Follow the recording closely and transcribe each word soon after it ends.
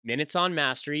Minutes on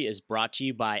Mastery is brought to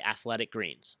you by Athletic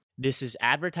Greens. This is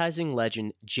advertising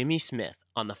legend Jimmy Smith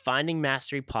on the Finding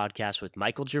Mastery podcast with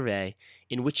Michael Gervais,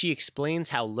 in which he explains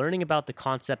how learning about the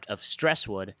concept of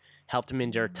Stresswood helped him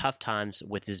endure tough times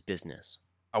with his business.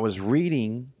 I was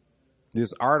reading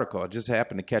this article. It just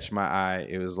happened to catch my eye.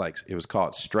 It was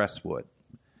called Stresswood,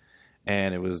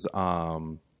 and it was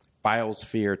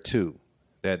Biosphere 2.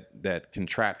 That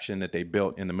contraption that they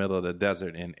built in the middle of the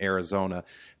desert in Arizona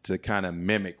to kind of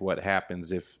mimic what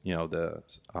happens if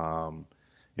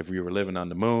if we were living on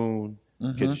the moon.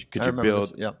 Mm-hmm. Could you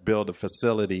build a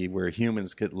facility where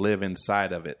humans could live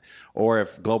inside of it? Or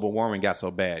if global warming got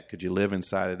so bad, could you live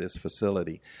inside of this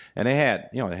facility? And they had,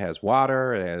 it has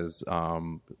water, it has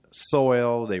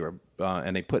soil. They were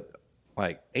and they put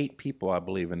like 8 people, I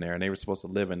believe, in there, and they were supposed to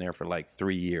live in there for like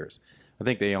 3 years. I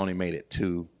think they only made it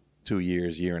 2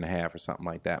 years, year and a half or something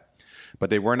like that. But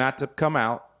they were not to come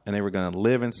out, and they were going to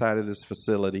live inside of this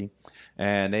facility.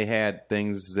 And they had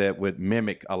things that would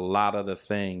mimic a lot of the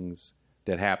things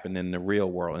that happen in the real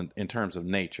world in terms of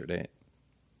nature.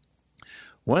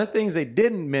 One of the things they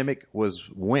didn't mimic was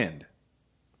wind.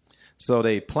 So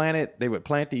they would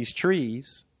plant these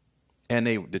trees, and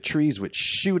the trees would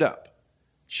shoot up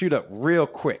real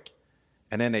quick,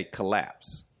 and then they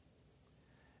collapse.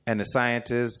 And the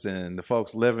scientists and the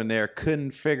folks living there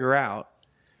couldn't figure out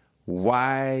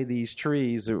why these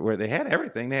trees, they had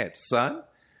everything. They had sun,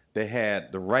 they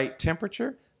had the right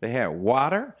temperature, they had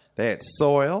water, they had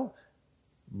soil,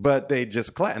 but they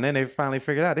just collapsed. And then they finally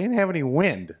figured out they didn't have any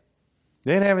wind.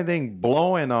 They didn't have anything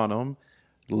blowing on them,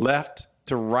 left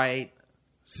to right,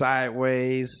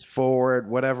 sideways, forward,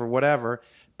 whatever.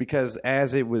 Because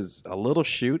as it was a little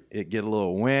shoot, it'd get a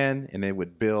little wind, and it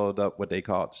would build up what they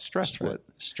called stresswood.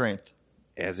 Strength.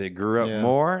 As it grew up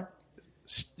more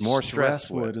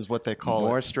stresswood is what they call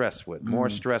more it. Stresswood, more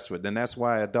stresswood. And that's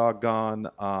why a doggone,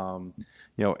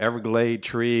 Everglade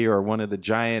tree or one of the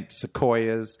giant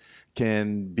sequoias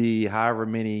can be however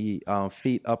many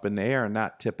feet up in the air and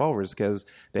not tip over, because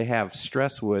they have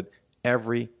stresswood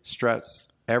every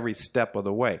step of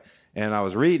the way. And I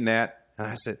was reading that, and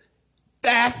I said,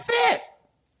 that's it.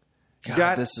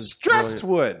 God, this is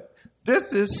Stresswood.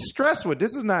 This is Stresswood.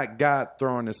 This is not God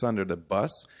throwing us under the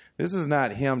bus. This is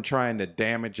not him trying to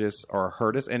damage us or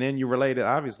hurt us. And then you relate it,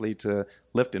 obviously, to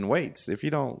lifting weights. If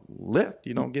you don't lift,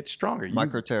 you don't get stronger.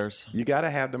 Micro tears. You got to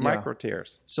have the micro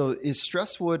tears. So is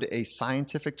Stresswood a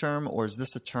scientific term, or is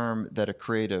this a term that a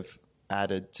creative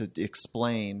added to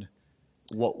explain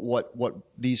what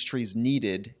these trees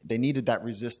needed? They needed that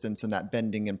resistance and that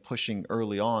bending and pushing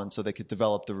early on so they could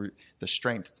develop the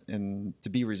strength and to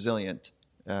be resilient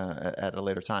at a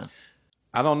later time.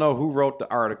 I don't know who wrote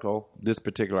the article, this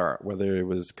particular whether it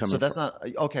was coming. So that's not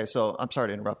okay. So I'm sorry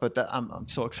to interrupt, but I'm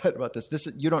so excited about this.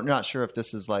 You're not sure if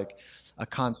this is like a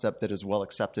concept that is well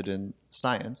accepted in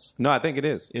science. No, I think it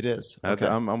is. It is. Okay.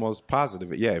 I'm almost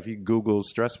positive. Yeah, if you Google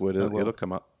Stresswood, it'll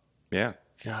come up. Yeah.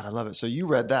 God, I love it. So you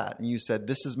read that and you said,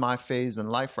 this is my phase in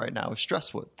life right now is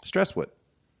Stresswood. Stresswood.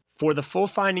 For the full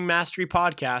Finding Mastery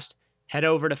podcast, head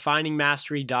over to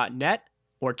findingmastery.net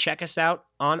or check us out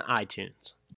on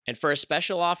iTunes. And for a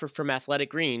special offer from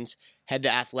Athletic Greens, head to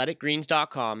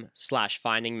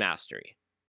athleticgreens.com/findingmastery.